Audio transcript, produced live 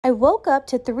I woke up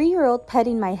to 3-year-old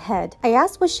petting my head. I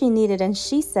asked what she needed and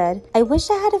she said, "I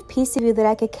wish I had a piece of you that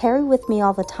I could carry with me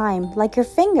all the time, like your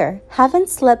finger." Haven't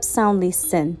slept soundly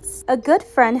since. A good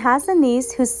friend has a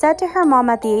niece who said to her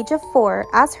mom at the age of 4,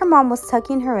 as her mom was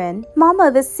tucking her in, "Mama,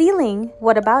 the ceiling."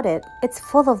 "What about it?" "It's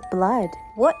full of blood."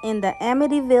 What in the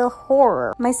Amityville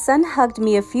horror? My son hugged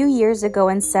me a few years ago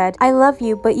and said, "I love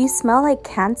you, but you smell like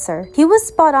cancer." He was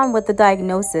spot on with the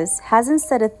diagnosis, hasn't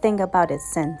said a thing about it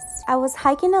since. I was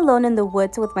hiking alone in the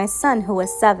woods with my son who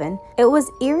was 7. It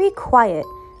was eerie quiet.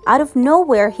 Out of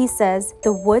nowhere, he says,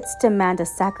 "The woods demand a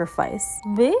sacrifice."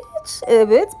 Bitch,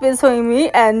 if it's between me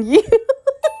and you.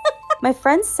 My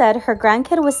friend said her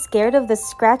grandkid was scared of the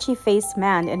scratchy-faced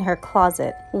man in her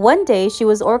closet. One day, she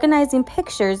was organizing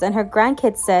pictures and her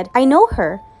grandkid said, "I know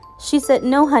her." She said,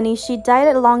 "No, honey, she died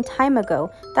a long time ago.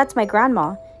 That's my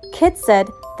grandma." Kid said,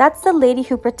 "That's the lady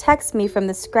who protects me from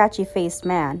the scratchy-faced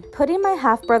man." Putting my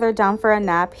half-brother down for a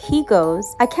nap, he goes,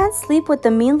 "I can't sleep with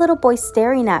the mean little boy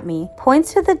staring at me."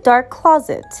 Points to the dark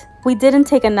closet. We didn't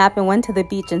take a nap and went to the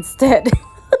beach instead.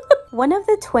 One of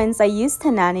the twins I used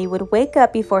to nanny would wake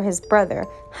up before his brother,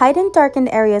 hide in darkened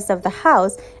areas of the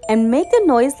house, and make a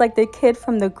noise like the kid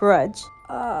from The Grudge.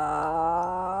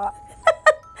 How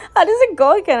does it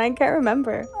go again? I can't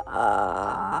remember.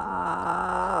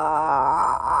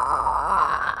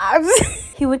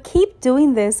 He would keep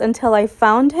doing this until I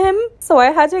found him, so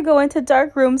I had to go into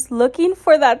dark rooms looking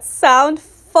for that sound.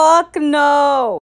 Fuck no!